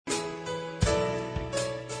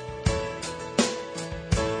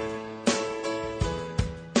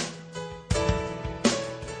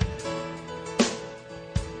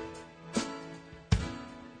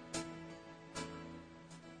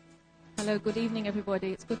Hello, good evening,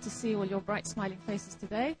 everybody. It's good to see all your bright, smiling faces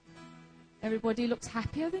today. Everybody looks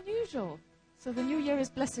happier than usual. So the new year is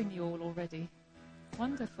blessing you all already.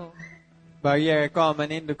 Wonderful. برای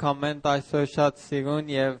کامنین دو کامنت آیسو شاد سیگون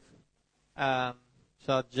یو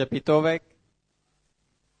شاد جپیتووک.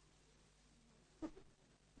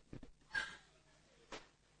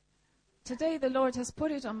 Today the Lord has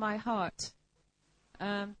put it on my heart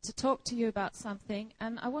to talk to you about something,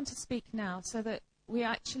 and I want to speak now so that we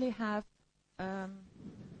actually have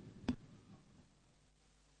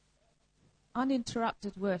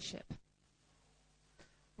uninterrupted worship.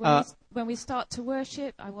 When we start to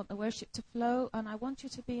worship, I want the worship to flow, and I want you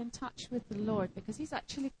to be in touch with the Lord, because He's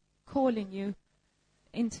actually calling you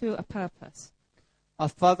into a purpose.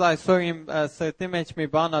 Աստված այսօր իմ սրտի մեջ մի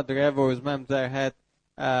բան ա դրել, որ ուզում եմ ձեր հետ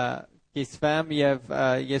կիսվեմ եւ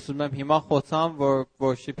ես ուզում եմ հիմա խոսամ, որ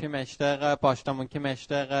worship-ի մեջտեղը, պաշտամունքի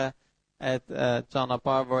մեջտեղը այդ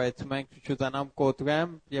ճանապարհը, որ այդում ենք չուզենամ կոտրեմ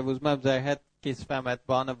եւ ուզում եմ ձեր հետ կիսվեմ այդ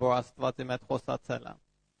բանը, որ Աստված իմ հետ խոսացել է.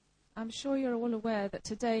 I'm sure you're all aware that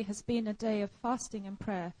today has been a day of fasting and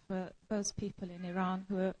prayer for those people in Iran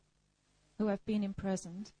who have been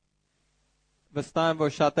imprisoned. Վստահ եմ, որ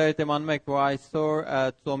շատերը դիմանում եք, որ այսօր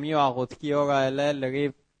ծոմի ու աղոթքի օր է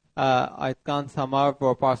լրիվ այդ կանց համար,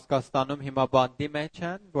 որ Պարսկաստանում հիմա բանդի մեջ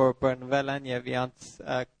են, որ բռնվել են եւ իրանց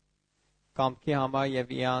կամքի համար եւ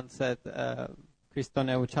իրանց այդ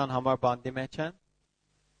քրիստոնեության համար բանդի մեջ են.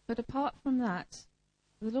 But apart from that,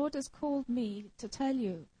 the Lord has called me to tell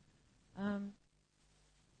you a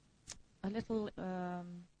little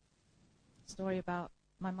story about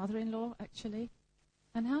my mother-in-law, actually,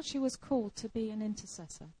 and how she was called to be an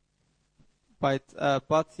intercessor. Բայց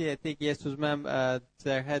բացի էդիկ ես ուզում եմ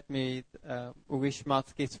ձեր հետ մի ուրիշ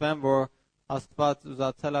մաս կիսվեմ, որ Աստված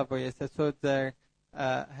ուզացել է, որ ես այսօր ձեր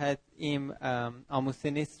հետ իմ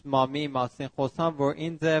ամուսինիս մամի մասին խոսամ, որ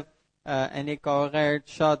ինձ այնի կարող է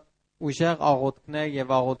շատ ուժեղ աղոթքներ եւ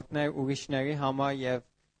աղոթքներ ուրիշների համար եւ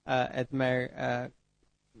այդ մեր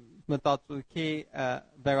մտածույքի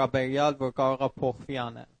վերաբերյալ, որ կարող է փոխվի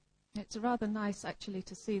անել. It's rather nice, actually,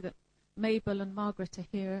 to see that Mabel and Margaret are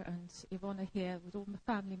here and Yvonne are here with all the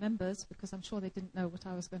family members, because I'm sure they didn't know what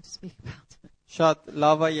I was going to speak about. Շատ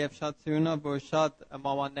լավ է եւ շատ սիրուն է, որ շատ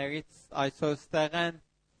մամաներից այսօր ստեղ են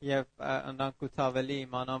եւ նրանք ուտավելի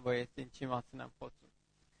իմանան, որ ես ինչի մասին եմ խոսում.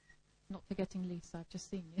 Not forgetting Lisa, I've just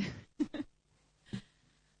seen you.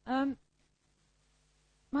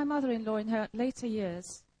 My mother-in-law, in her later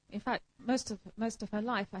years, in fact, most of her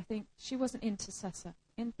life, I think, she was an intercessor.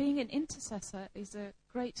 And being an intercessor is a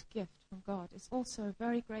great gift from God. It's also a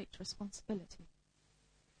very great responsibility.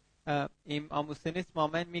 Իմ ամուսինիս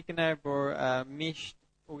մամեն մի կներ, որ միշտ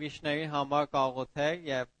ուրիշների համար կաղոթեր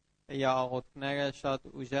եւ աղոթքները շատ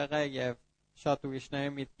ուժեղ է եւ շատ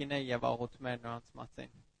ուրիշների միտքին է եւ աղոթում էր նրանց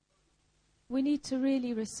մասին. We need to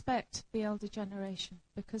really respect the elder generation,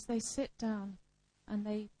 because they sit down and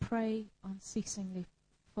they pray unceasingly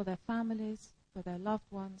for their families, for their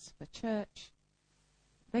loved ones, for church.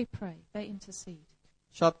 They pray, they intercede.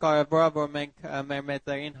 Շատ կարևոր է, որ մենք մեր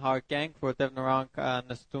մեծերին հարգենք, որտեղ նրանք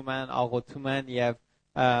նստում են, աղոթում են եւ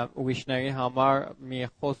ուրիշների համար մի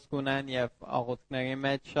խոսք ունեն եւ աղոթքների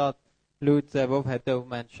մեջ շատ լույս ձևով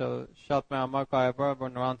հետևում են. Շատ մեր համար կարևոր է, որ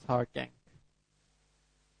նրանց հարգենք.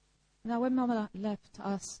 Now, when Mama left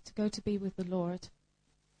us to go to be with the Lord,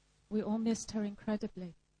 we all missed her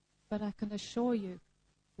incredibly. But I can assure you,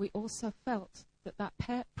 we also felt that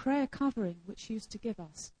prayer covering which she used to give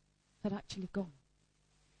us had actually gone.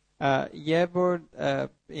 Եվ որ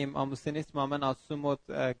իմ ամուսինիս մամեն ասում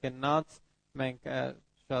ոտ գնաց, մենք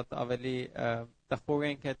շատ ավելի տխուր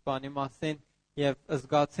ենք այդ բանի մասին եւ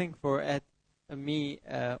զգացինք, որ այդ մի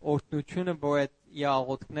օրհնությունը, որ այդ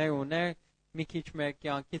աղոթքներ ուներ, մի քիչ մեր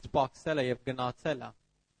կյանքից պակսել է եւ գնացել է.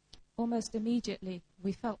 Almost immediately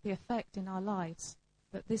we felt the effect in our lives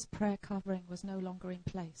that this prayer covering was no longer in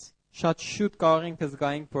place. Շատ շուտ կարող ենք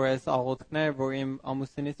զգայինք, որ այս աղոթքները, որ իմ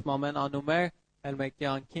ամուսինիս մամեն անում էր, էլ մեր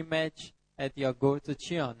կյանքի մեջ այդ յագործը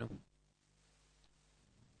չի անում.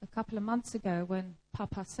 A couple of months ago, when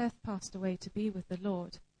Papa Seth passed away to be with the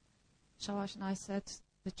Lord, Shawash and I said,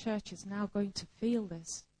 the church is now going to feel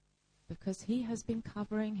this, because he has been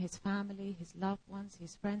covering his family, his loved ones,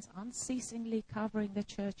 his friends, unceasingly covering the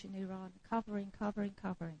church in Iran, covering.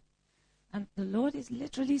 And the Lord is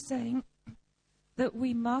literally saying that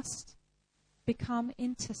we must become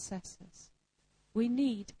intercessors. We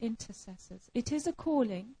need intercessors. It is a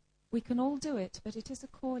calling. We can all do it, but it is a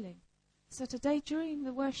calling. So today, during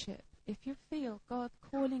the worship, if you feel God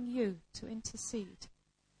calling you to intercede,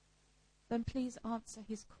 then please answer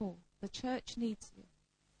his call. The church needs you.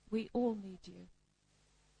 We all need you.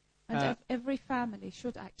 And every family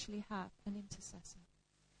should actually have an intercessor.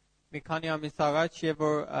 մի քանի ամիս առաջ եւ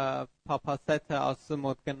որ Փափասեթը ասում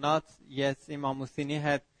մոտ գնաց, ես իմ ամուսինի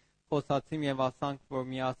հետ խոսացիմ եւ ասանք, որ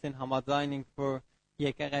միասին համաձայնենք, որ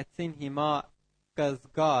եկեղեցին հիմա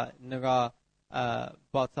կզգա նրա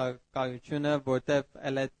բացակայությունը, որտեղ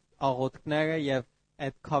էլ այդ աղոթքները եւ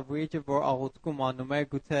այդ coverage-ը, որ աղոթքում անում է,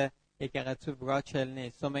 գուցե եկեղեցու վրա չելնի։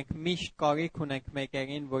 Սա մենք միշտ կարիք ունենք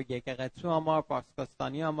մեկերին, որ եկեղեցու համար,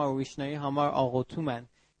 Պարսկաստանի համար, ուրիշների համար աղոթում են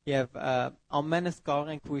եւ ամենս կարող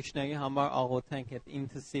ենք ուրիշների համար աղոթենք այդ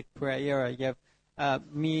intercede prayer-ը եւ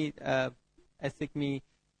մի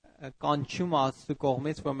կանչում Աստծո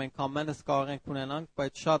կողմից, որ մենք ամենս կարող ենք ունենանք,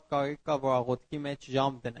 բայց շատ կարիք կա, որ աղոթքի մեջ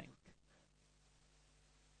ժամ դնենք։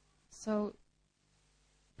 So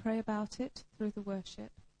pray about it through the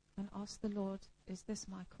worship and ask the Lord, is this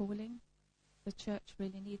my calling? The church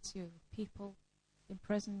really needs you. People in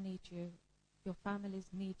prison need you. Your families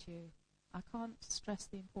need you. I can't stress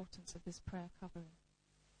the importance of this prayer covering.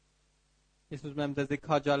 Ես ուզում եմ դեզի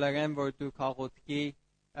քաջալերեմ, որ դուք աղոթքի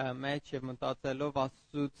մեջ եւ մտածելով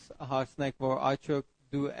Աստծուց հարցնեք, որ այո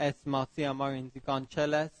դու այս մասի համար ինձ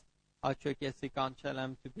կանչել ես, այո ես կանչել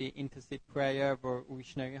եմ to be intercede prayer, որ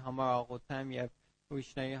ուրիշների համար աղոթեմ եւ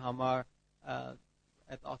ուրիշների համար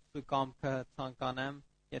այդ Աստծո կամքը ցանկանեմ,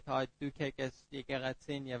 եթե այդ դուք եք այս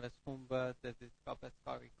եկեղեցին եւ այս խումբը դեզի կապես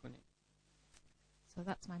կարիք ունի։ So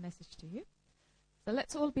that's my message to you. So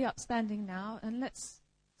let's all be upstanding now and let's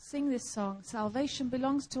sing this song. Salvation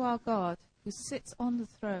belongs to our God who sits on the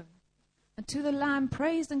throne. And to the Lamb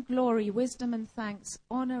praise and glory, wisdom and thanks,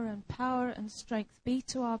 honor and power and strength be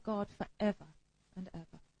to our God forever and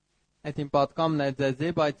ever. Այդ իմ պատկամն է ձեզի,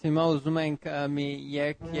 բայց հիմա ուզում ենք մի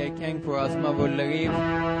երգ երգենք, որ ասում է, որ լրիվ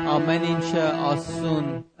ամեն ինչը Աստծուն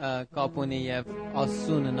կապ ունի եւ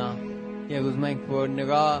Աստծունն է։ Եվ ուզում ենք, որ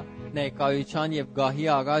նրա ներկայության եւ գահի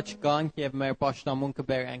առաջ գանք եւ մեր պաշտամունքը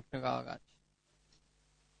բերենք նրա առաջ։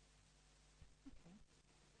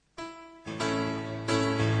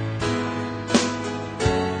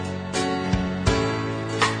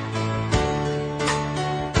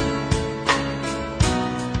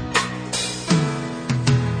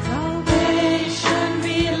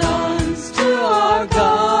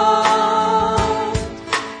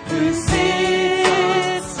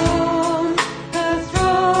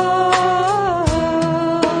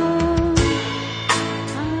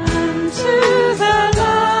 To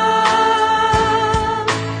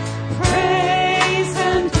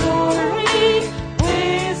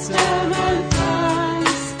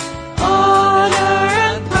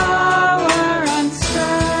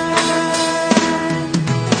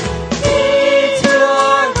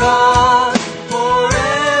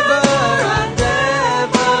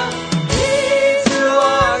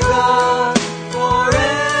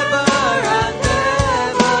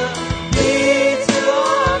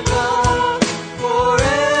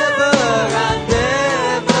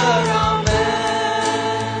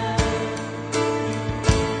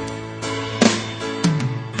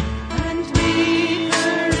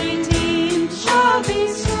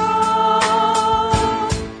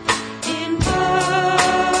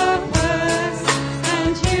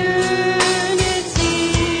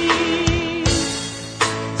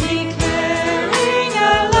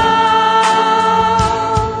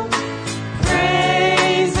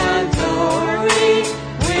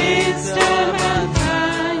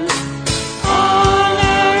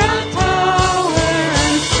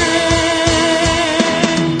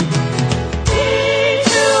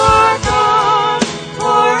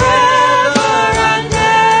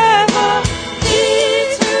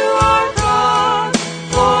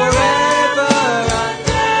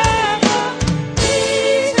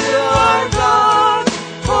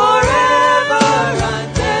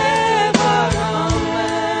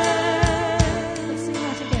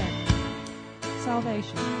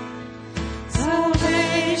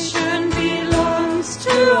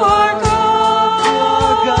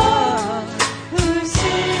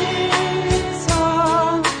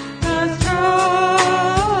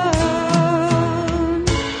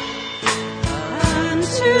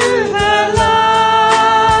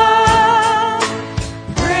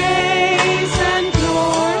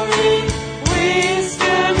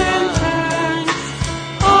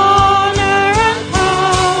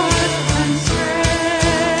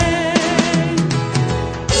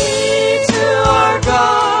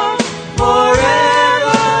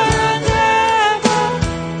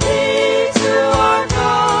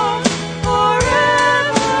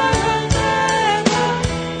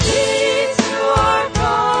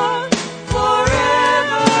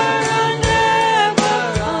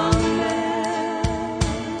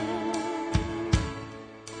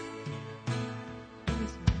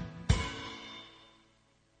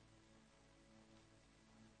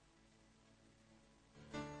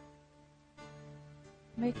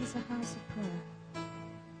Make us a house of prayer.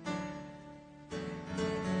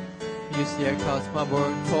 Jusir kasma vor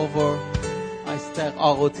tovor aister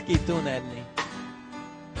agot kitun elni.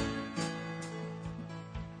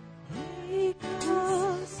 Make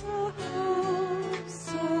us a house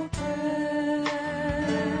of prayer,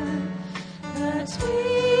 that we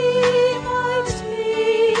might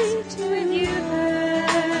meet with you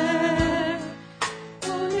there,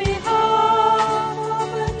 on behalf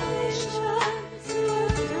of a nation to a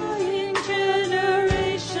dying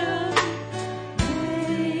generation.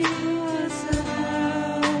 Make us a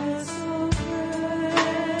house of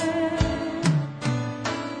prayer.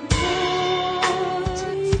 Lord,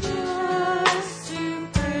 teach us to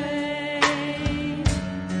pray,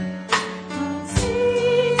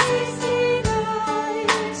 unceasing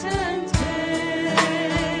night and day.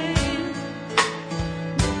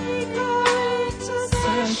 Make our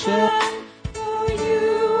intercession for you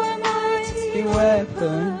a mighty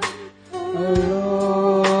weapon. O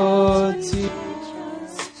Lord, Teach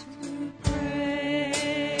us to pray.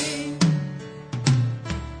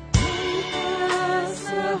 Make us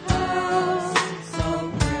a house of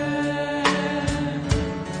prayer,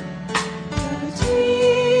 that we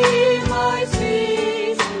might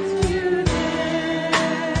meet you there,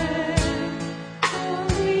 on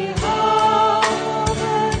behalf of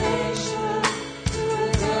a nation to a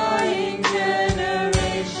dying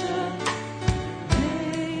generation.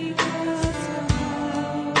 Make us a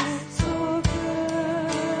house of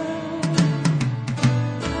prayer.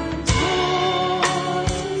 And Lord,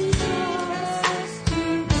 teach us to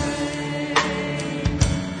pray,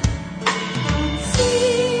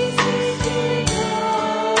 unceasing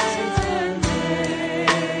night and day.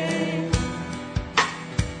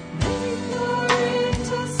 Make our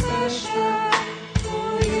intercession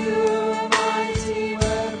for you a mighty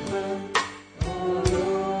weapon. O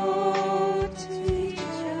Lord, teach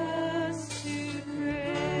us to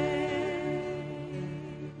pray.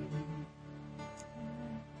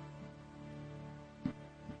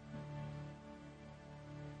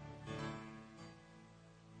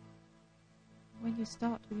 When you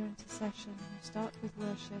start with your intercession, you start with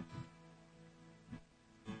worship,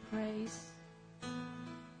 praise,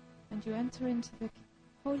 and you enter into the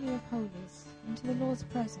Holy of Holies, into the Lord's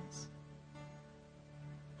presence.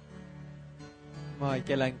 Ma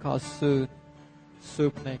gelen kasu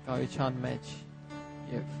supne kai chan mech.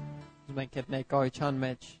 Yev zmenket ne kai chan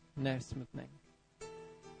mech nersmutne.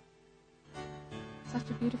 Such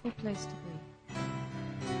a beautiful place to be.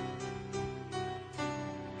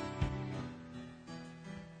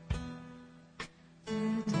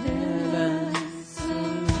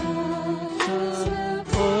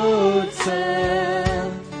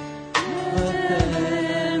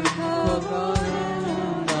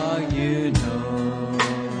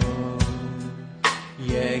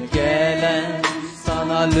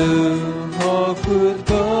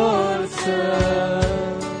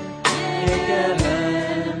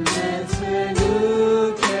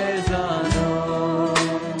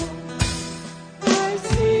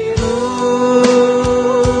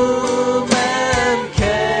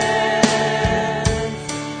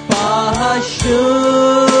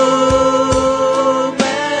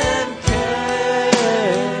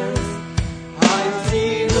 I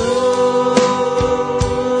see who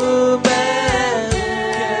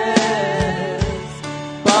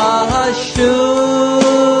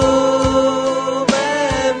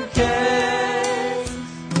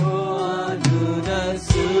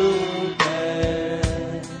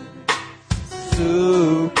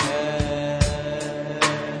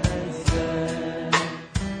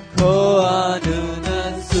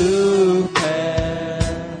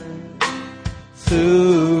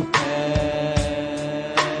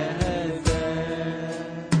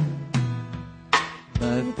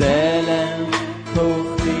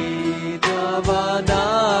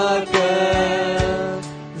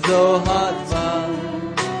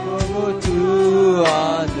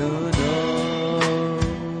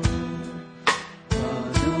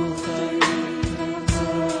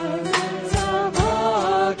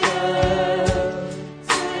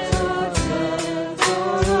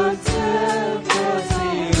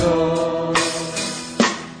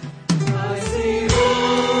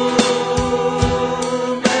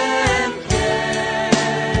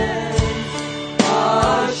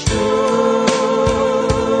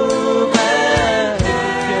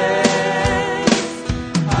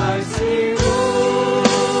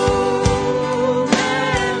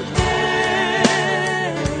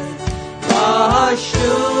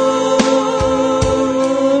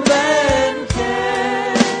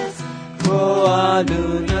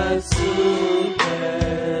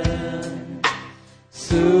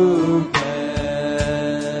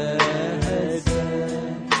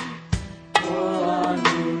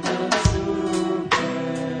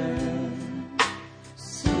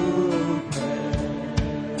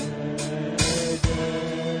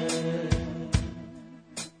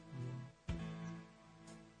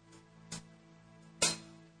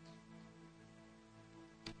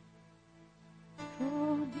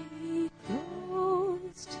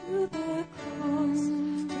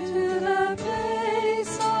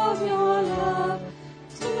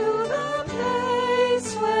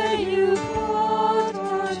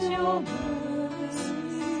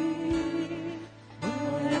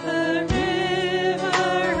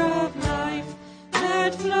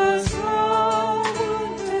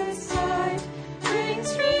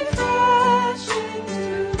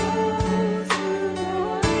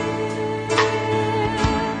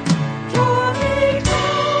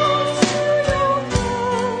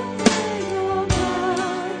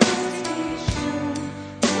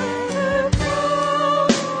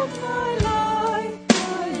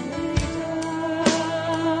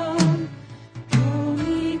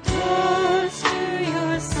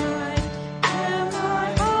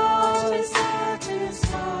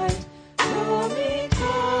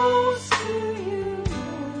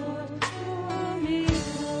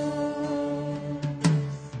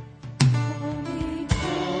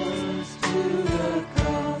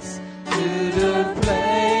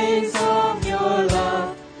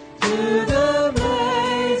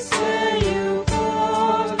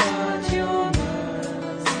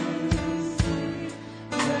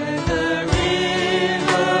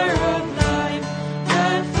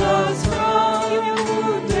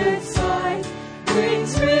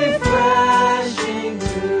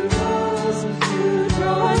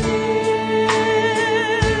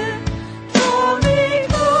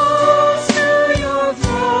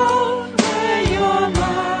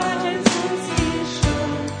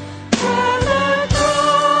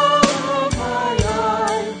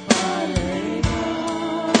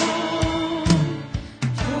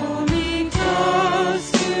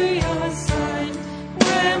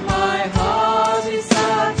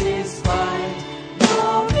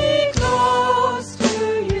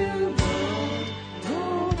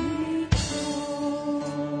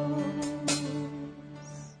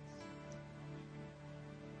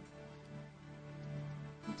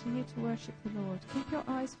continue to worship the Lord. Keep your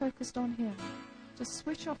eyes focused on Him. Just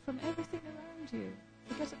switch off from everything around you.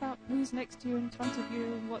 Forget about who's next to you, in front of you,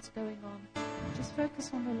 and what's going on. Just focus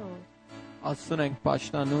on the Lord. Ասունենք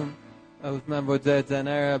պաշտանուն, ուզում եմ, որ ձեր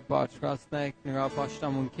ձեները բարձրացնեք նրա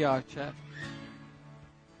պաշտամունքի առջև.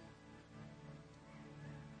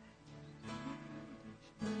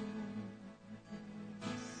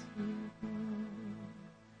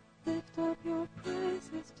 Lift up your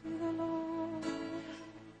praises to the Lord.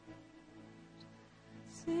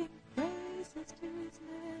 Sing praises to His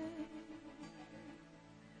name.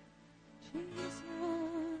 Jesus,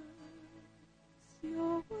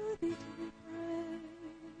 you're worthy to be praised.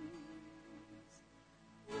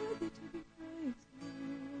 Worthy to be praised,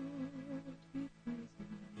 Lord. We praise you.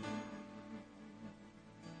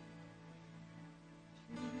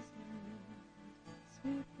 Jesus,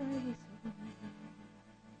 we praise you.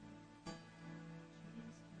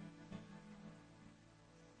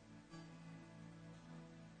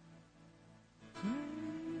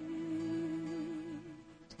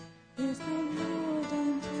 Is the Lord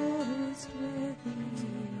and always worthy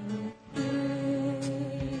of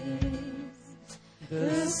praise.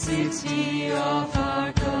 The city of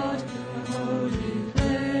our God, the holy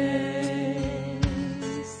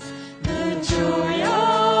place, the joy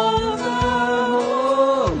of the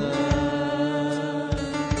whole earth.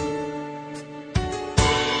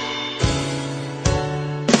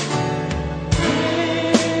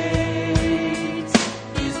 Great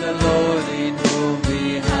is the Lord in whom we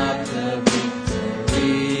have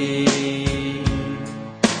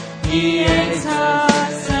He aids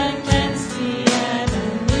us against the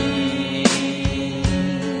enemy.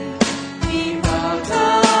 We bow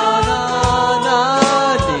down on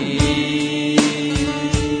our knees.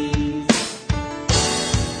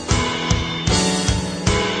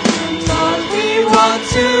 Lord, we want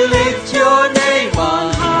to lift your name on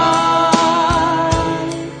high.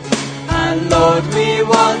 And Lord, we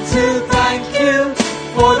want to thank you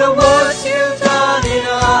for the works you've done in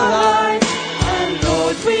our lives.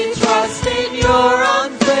 We trust in your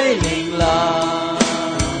unfailing love.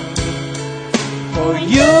 For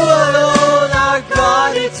you alone are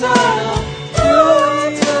God eternal,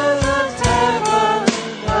 creator of heaven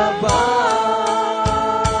above.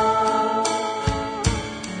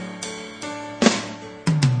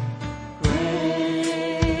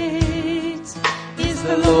 Great is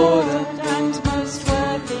the Lord and most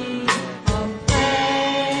worthy of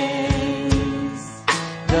praise.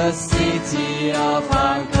 The city of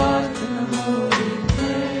our God, the holy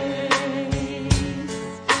place,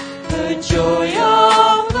 the joy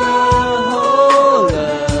of the whole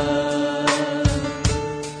earth.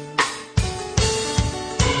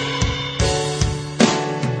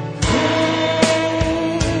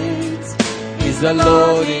 Great is the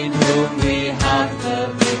Lord in whom we have the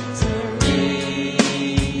victory.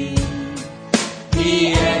 He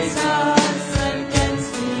aids us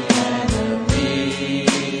against the enemy.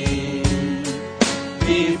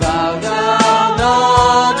 We bow down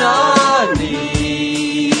on our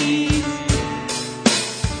knees.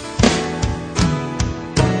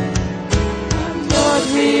 And Lord,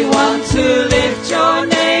 we want to lift your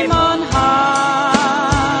name on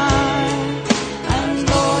high. And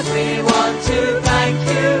Lord, we want to thank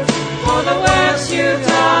you for the works you've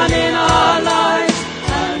done in our lives.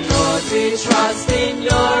 And Lord, we trust in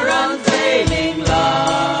your unfailing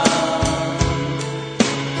love.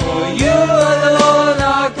 For you alone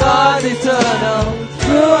are God eternal,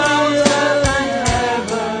 throughout earth and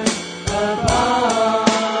heaven above.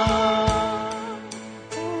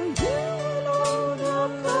 For you alone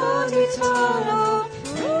are God eternal,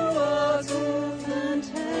 throughout earth and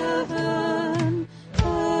heaven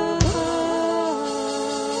above.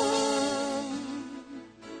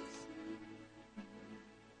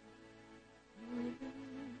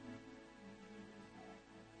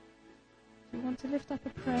 If you want to lift up a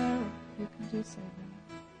prayer, you can do so now.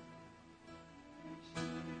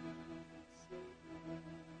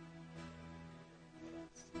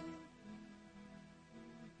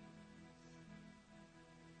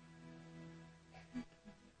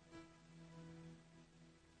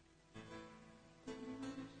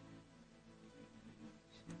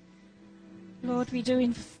 Lord, we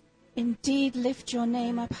do indeed lift your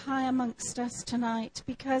name up high amongst us tonight,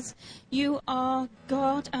 because you are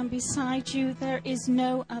God, and beside you there is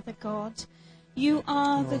no other God. You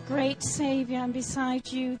are the great Saviour, and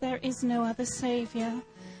beside you there is no other Saviour.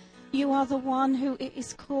 You are the one who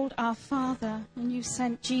is called our Father, and you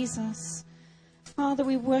sent Jesus. Father,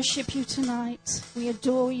 we worship you tonight. We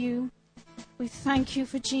adore you. We thank you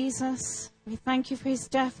for Jesus. We thank you for his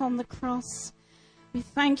death on the cross. We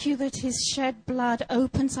thank you that his shed blood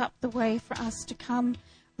opens up the way for us to come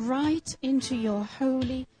right into your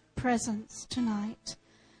holy presence tonight.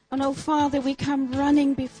 And oh Father, we come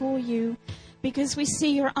running before you because we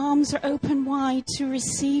see your arms are open wide to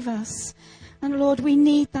receive us. And Lord, we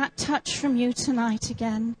need that touch from you tonight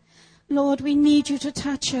again. Lord, we need you to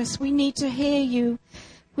touch us. We need to hear you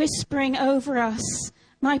whispering over us.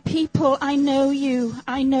 My people, I know you.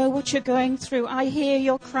 I know what you're going through. I hear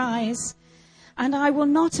your cries. And I will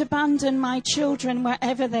not abandon my children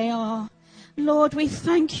wherever they are. Lord, we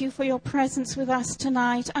thank you for your presence with us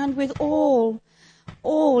tonight and with all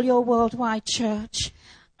your worldwide church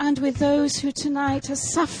and with those who tonight are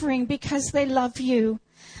suffering because they love you.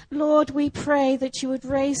 Lord, we pray that you would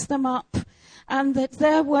raise them up and that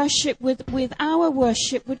their worship with our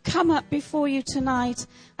worship would come up before you tonight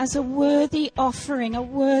as a worthy offering, a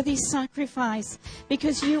worthy sacrifice,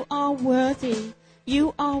 because you are worthy.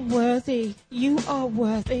 You are worthy. You are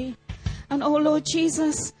worthy. And oh Lord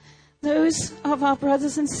Jesus, those of our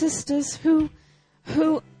brothers and sisters who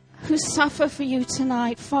suffer for you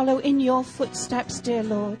tonight, follow in your footsteps, dear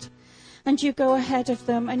Lord. And you go ahead of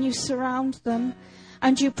them and you surround them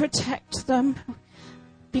and you protect them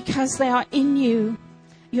because they are in you.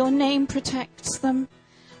 Your name protects them.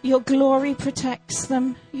 Your glory protects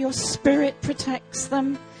them. Your spirit protects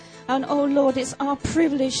them. And oh Lord, it's our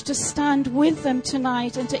privilege to stand with them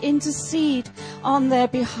tonight and to intercede on their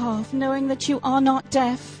behalf, knowing that you are not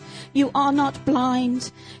deaf. You are not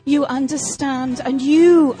blind. You understand, and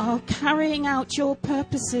you are carrying out your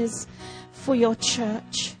purposes for your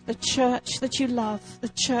church, the church that you love,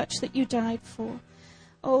 the church that you died for.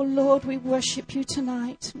 Oh Lord, we worship you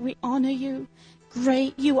tonight. We honor you.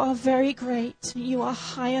 Great, you are very great. You are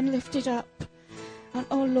high and lifted up. And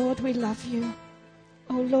oh Lord, we love you.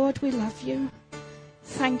 Oh Lord, we love you.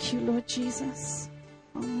 Thank you, Lord Jesus.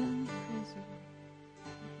 Amen.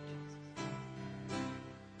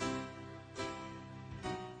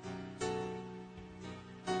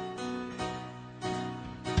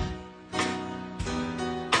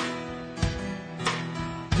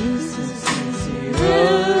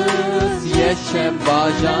 Yeshem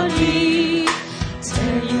bajani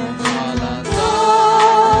Teryem alana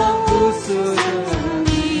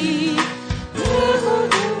Usurani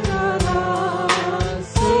Yehudunala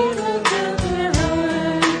Sinademere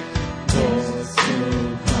Dosu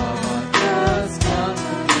Kavakas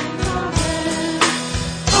Kantaminahe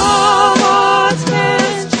Avat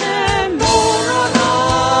Keschem Morana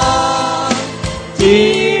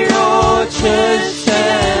Tiro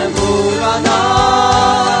Cheshem Morana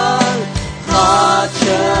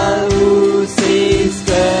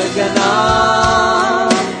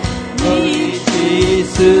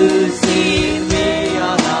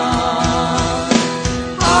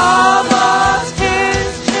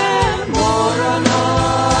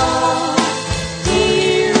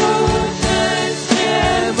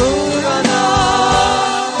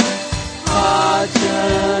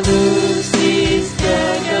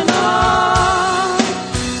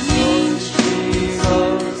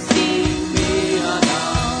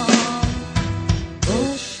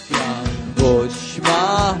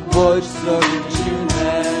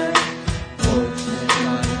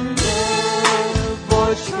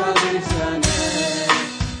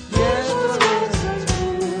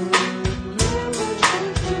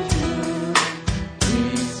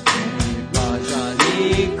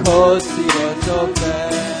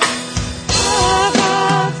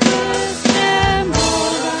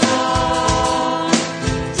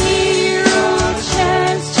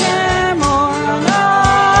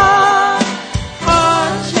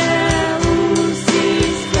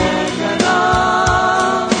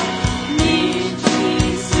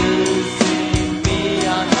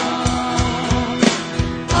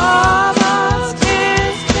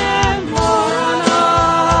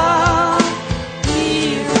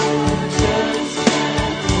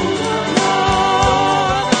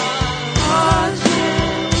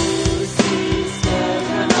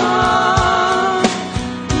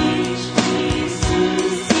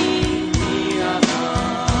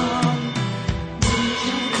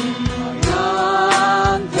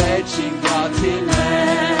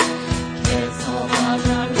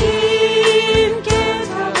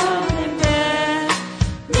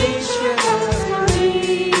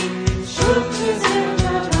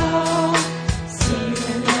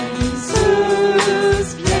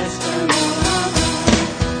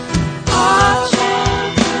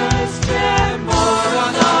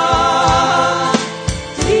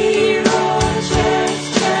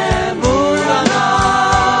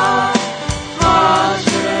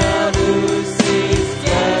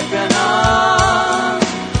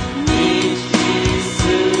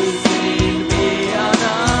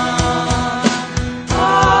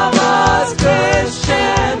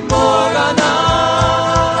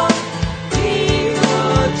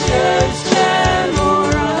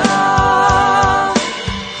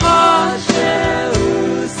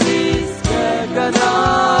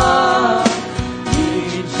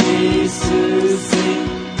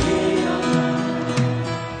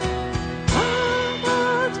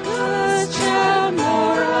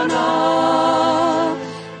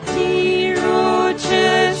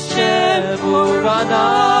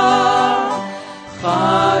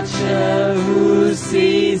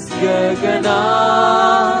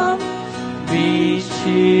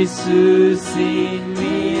Jesus'in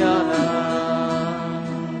miana.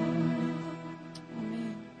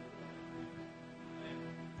 Amen.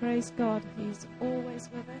 Praise God, He's always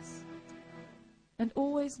with us and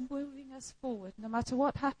always moving us forward. No matter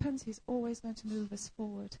what happens, He's always going to move us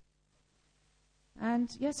forward. And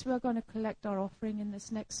yes, we're going to collect our offering in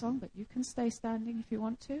this next song, but you can stay standing if you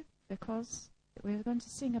want to, because we're going to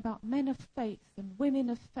sing about men of faith and women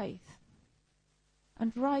of faith.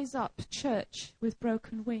 And rise up, church, with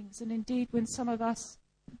broken wings. And indeed, when some of us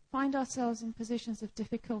find ourselves in positions of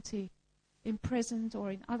difficulty, imprisoned or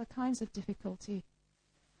in other kinds of difficulty,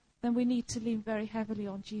 then we need to lean very heavily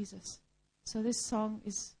on Jesus. So this song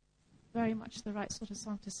is very much the right sort of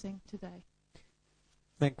song to sing today.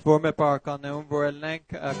 մենք որ մե բարկանեում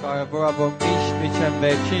որելնենք կարևոր է որ միշտ միջև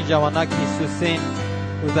վերջին ժամանակ Հիսուսին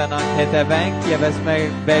ուզենանք հետևենք եւ այս մեր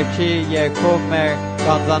վերջի երկով մեր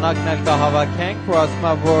կանզանակն էլ կհավաքենք որ ասում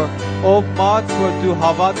է որ ով մարդ որ դու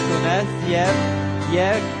հավատ ունես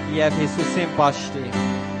եւ Հիսուսին պաշտի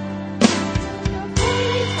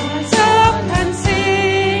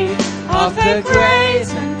Of the great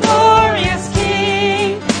and glorious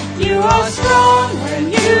King, you are strong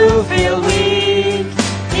when you feel weak.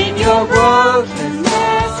 In your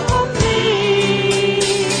brokenness complete.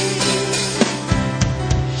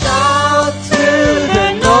 Shout to the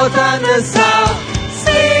north and the south,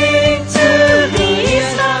 sing to the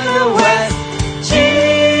east and the west.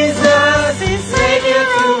 Jesus is Savior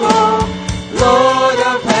of all, Lord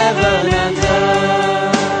of heaven and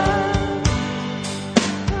earth.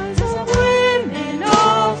 Sons of women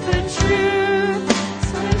of the truth,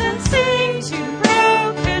 stand and sing to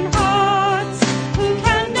broken hearts. Who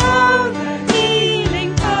can know the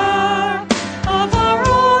healing power of our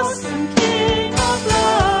awesome King of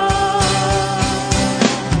love?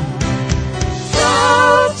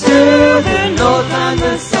 Shout to the north and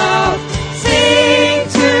the south, sing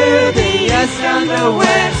to the east and the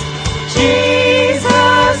west.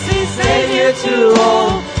 Jesus is Savior to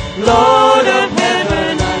all, Lord of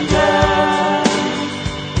heaven and earth.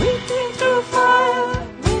 We've been through fire,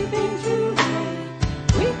 we've been through rain,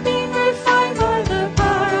 we've been refined by the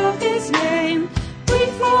power of His name.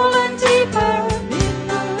 We've fallen deeper in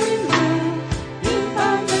the rain. You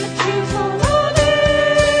found the truth all on it.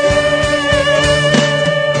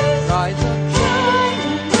 Rise up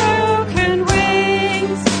Shining broken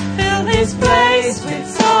wings, fill this place with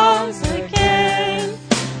songs again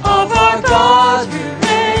of our God who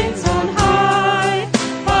reigns on high.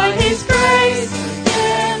 By His grace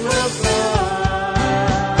again we'll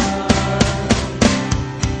fly.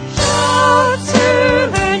 Shout to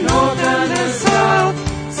the north and the south,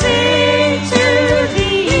 sing to the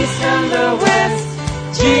east and the west.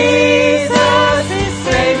 Jesus is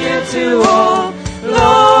Savior to all,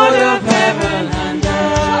 Lord of heaven and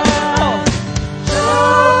earth.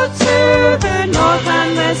 Shout to the north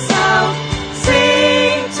and the south,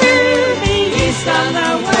 sing to the east and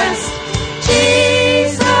the west.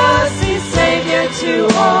 Jesus is Savior to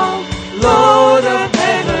all, Lord of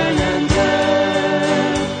heaven and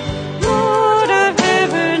earth. Lord of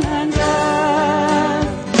heaven and earth.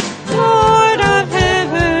 Lord of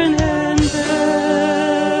heaven and earth.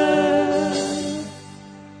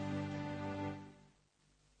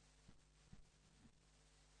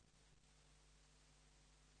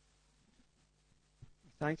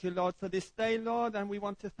 Thank you, Lord, for this day, Lord, and we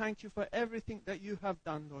want to thank you for everything that you have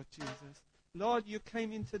done, Lord Jesus. Lord, you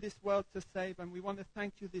came into this world to save, and we want to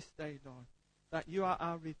thank you this day, Lord, that you are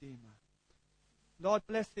our Redeemer. Lord,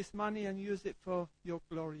 bless this money and use it for your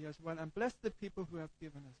glory as well, and bless the people who have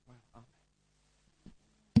given as well. Amen.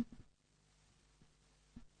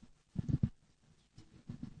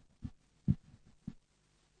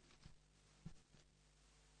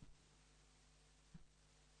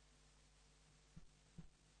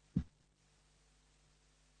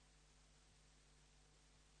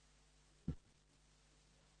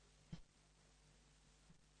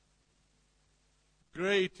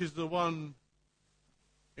 Great is the one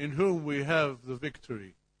in whom we have the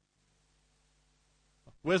victory.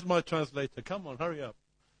 Where's my translator? Come on, hurry up.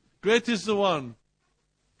 Great is the one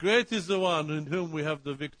in whom we have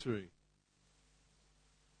the victory.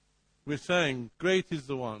 We're saying, great is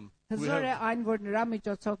the one. We Հզոր է have, այն, որ նրա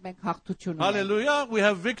միջոցով մենք հաղթություն ունենք։ hallelujah, we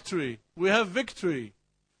have victory. We have victory.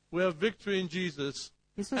 We have victory in Jesus.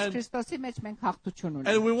 Հիսուս And- Քրիստոսի մեջ մենք հաղթություն And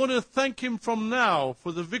ունենք։ we want to thank him from now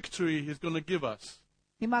for the victory he's going to give us.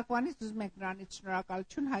 Հիմակվանից ուզում ենք նրանից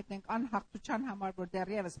շնորհակալություն հայտնենք անհաղթության համար, որ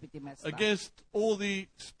դեռևս պիտի մեզ տա։ Against all the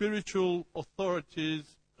spiritual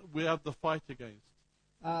authorities we have the fight against.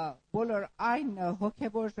 Բոլոր այն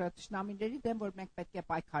հոգևոր թշնամիների դեմ, որ մենք պետք է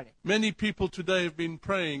պայքարենք։ Many people today have been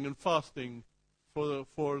praying and fasting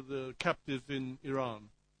for the captives in Iran.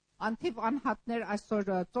 Անթիվ անհատներ այսօր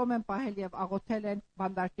ծոմ են պահել եւ աղոթել են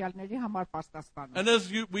բանդարտյալների համար Պարսկաստանում։ And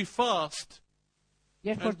as we fast,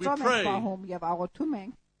 Երբ որ and we ծոմ pray, ենք պահում եւ աղոթում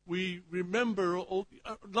ենք, we remember.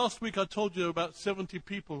 Last week I told you about 70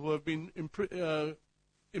 people who have been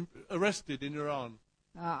arrested in Iran.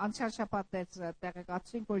 անցյալ շաբաթ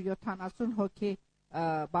տեղեկացրինք, որ 70 հոգի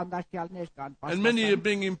բանդարտյալներ կան And many are Պարսկաստանում։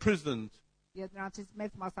 being imprisoned Եվ նրանցից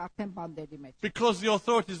մեծ մասը արդեն բանդերի մեջ, because the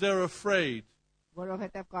authorities there are afraid.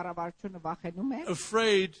 որովհետեւ կառավարությունը վախենում է,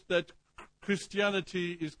 Afraid that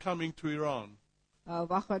Christianity is coming to Iran.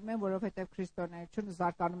 վախենում են, որովհետեւ քրիստոնեությունը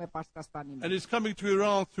զարգանում է Պարսկաստանի And մեջ։ it's coming to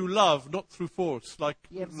Iran through love, not through force, like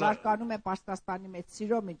Եվ զարգանում է Պարսկաստանի մեջ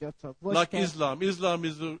սիրո միջոցով, like Islam. Islam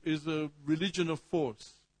is a religion of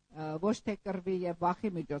force. ոչ թե կռվի եւ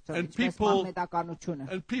վախի միջոցով, And ինչպես people- մահմեդականությունը։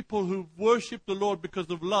 And people who worship the Lord because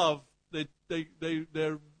of love,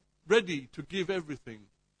 they're ready to give everything.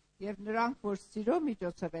 Եվ նրանք, որ սիրո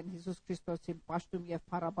միջոցով են Հիսուս Քրիստոսին պաշտում եւ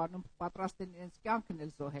փառաբանում, պատրաստ են իրենց կյանքն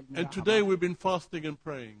էլ զոհել նրա And today համար։ we've been fasting and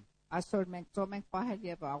praying. Այսօր մենք ծոմ ենք պահել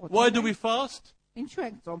եւ Why աղոթում do we ենք։ fast? Ինչու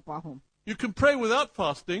ենք ծոմ պահում։ You can pray without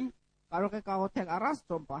fasting, Կարող եք աղոթել առանց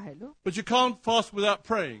ծոմ պահելու, but you can't fast without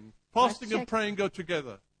praying. Fasting and check. praying go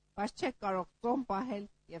together. բայց չեք կարող ծոմ պահել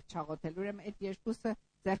եւ չաղոթել։ Ուրեմն այդ երկուսը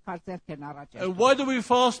ձեռք են առաջ։ And why do we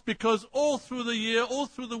fast? Because all through the year, all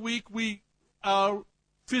through the week, we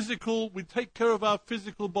take care of our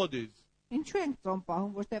physical bodies. Ինչու ենք ծոմ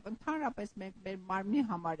պահում, որտեղ ընդհանրապես մենք մեր մարմնի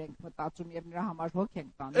համար ենք մտածում եւ նրա համար հոգ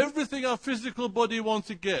ենք տանում։ Everything our physical body wants,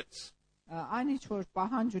 it gets. Այն ինչ որ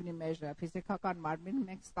պահանջ ունի մեր ֆիզիկական մարմինը,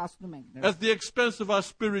 մենք ստացնում ենք նրան։ At the expense of our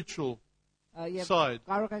spiritual Եվ side.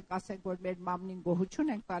 կարող ենք ասենք, որ մեր մամնին գոհություն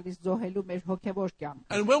ենք տալիս զոհելու մեր հոգևոր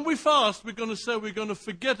կյանքը։ And when we fast, we're going to say we're going to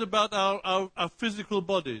forget about our physical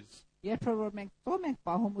bodies. Երբ որ մենք ծոմ ենք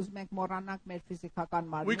պահում, ուզում ենք մոռանանք մեր ֆիզիկական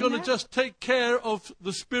We're going to մարմինը just take care of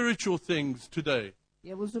the spiritual things today.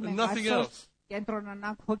 եւ ուզում and ենք nothing այսօր else.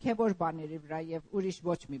 կենտրոնանանք հոգևոր բաների վրա եւ ուրիշ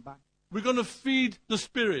ոչ մի բան։ We're going to feed the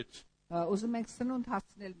spirit. Ուզում ենք սնունդ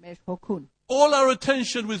հասցնել մեր հոգուն։ All our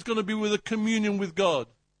attention is going to be with a communion with God.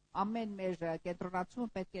 Ամեն մեր կենտրոնացումը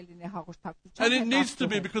պետք է լինի հաղորդակցության And it հետ needs to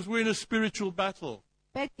be Աստծո։ because we're in a spiritual battle.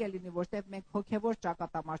 Պետք է լինի, որտեղ մենք հոգևոր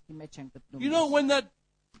ճակատամարտի մեջ ենք գտնում։ You know, when that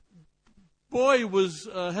boy was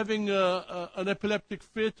having an epileptic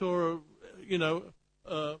fit or,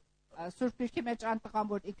 Սուրբ Գրքի մեջ այն տղան,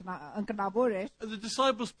 որ ընկնավոր էր, the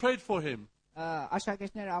disciples prayed for him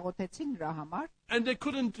աշակերտները աղոթեցին նրա համար, and they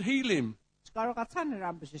couldn't heal him. չկարողացան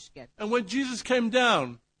նրան բժշկել։ And when Jesus came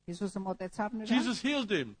down, Հիսուսը մոտեցավ նրան, Jesus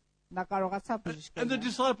healed him. նա կարողացավ բժշկել։ And the նրան։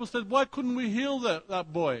 disciples said, why couldn't we heal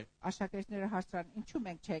that boy? Աշակերտները հարցրան, ինչու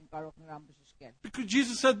մենք չենք կարող նրան բժշկել։ Because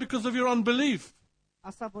Jesus said, because of your unbelief.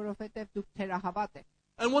 Ասա, որովհետև դուք թերահավատ եք։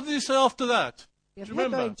 And what did he say after that? Եվ Do you հետո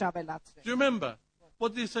remember? ինչ ավելացրել։ Do you remember?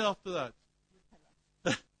 What did he say after that?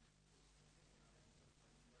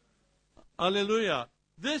 Hallelujah.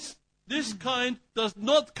 This kind does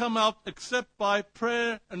not come out except by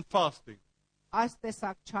prayer and fasting. Այս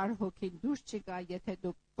տեսակ չար հոգին դուրս չգա, եթե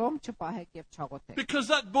դուք ծոմ չպահեք եւ չաղոթեք։ Because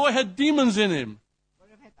that boy had demons in him.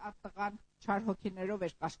 Որովհետև այդ տղան չար հոգիներով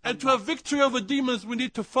էր And to կաշկանդված։ have victory over demons, we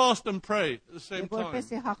need to fast and pray at the same Եվ time.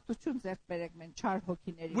 որպեսզի հաղթություն ձեռք բերեք մեն չար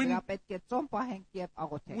հոգիների We- վրա, պետք է ծոմ պահենք եւ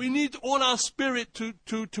աղոթենք։ We need all our spirit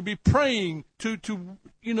to be praying,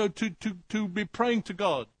 to be praying to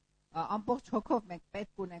God. Ամբողջ հոգով մենք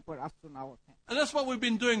պետք ունենք, որ Աստծուն աղոթենք։ And that's what we've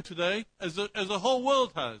been doing today, as the whole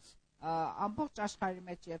world has. Ամբողջ աշխարհի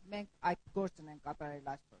մեջ եւ մենք այդ գործն ենք կատարել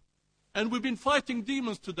այսօր։ And we've been fighting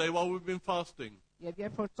demons today while we've been fasting. Եվ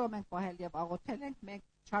երբ որ ծոմ ենք պահել եւ աղոթել ենք, մենք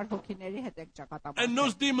չար հոգիների հետ ենք And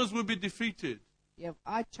those ճակատամարտել։ demons will be defeated. Եւ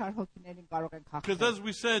այդ չար հոգիներին կարող ենք Because հաղթել։ as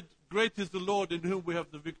we said, great is the Lord in whom we have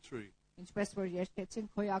the victory. Ինչպես որ երկեցին,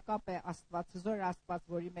 քոյակապ է Աստվածզոր Աստված,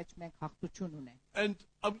 որի մեջ մենք հաղթություն ունենք։ And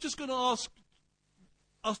I'm just going to ask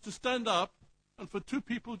us to stand up and for two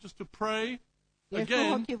people just to pray Երկու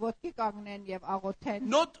again, հոգի ոտքի կանգնեն եւ աղոթեն,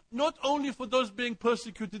 not only for those being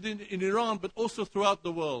persecuted in Iran, but also throughout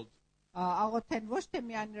the world. աղոթեն ոչ թե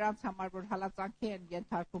միայն նրանց համար, որ հալածանքի են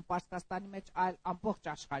ենթարկվում Պարսկաստանի մեջ, այլ ամբողջ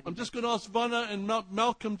աշխարհի I'm մեջ։ just going to ask Vanna and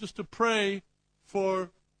Malcolm just to pray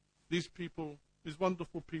for these people, these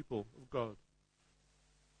wonderful people of God.